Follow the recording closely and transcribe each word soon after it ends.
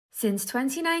Since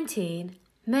 2019,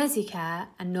 Mersey Care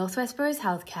and North West Boroughs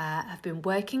Healthcare have been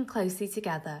working closely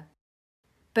together.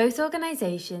 Both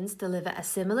organisations deliver a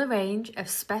similar range of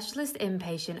specialist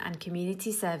inpatient and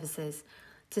community services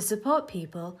to support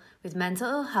people with mental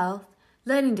ill health,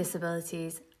 learning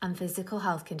disabilities and physical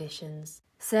health conditions.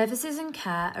 Services and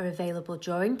care are available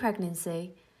during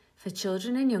pregnancy, for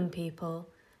children and young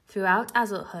people, throughout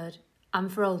adulthood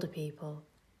and for older people.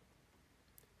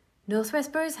 North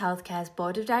West Boroughs Healthcare's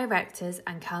Board of Directors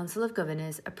and Council of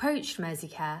Governors approached Mersey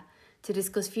Care to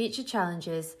discuss future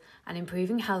challenges and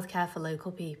improving healthcare for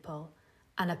local people,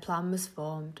 and a plan was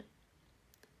formed.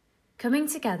 Coming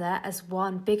together as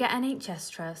one bigger NHS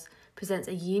trust presents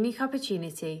a unique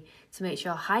opportunity to make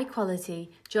sure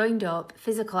high-quality, joined-up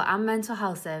physical and mental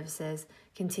health services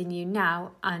continue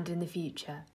now and in the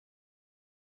future.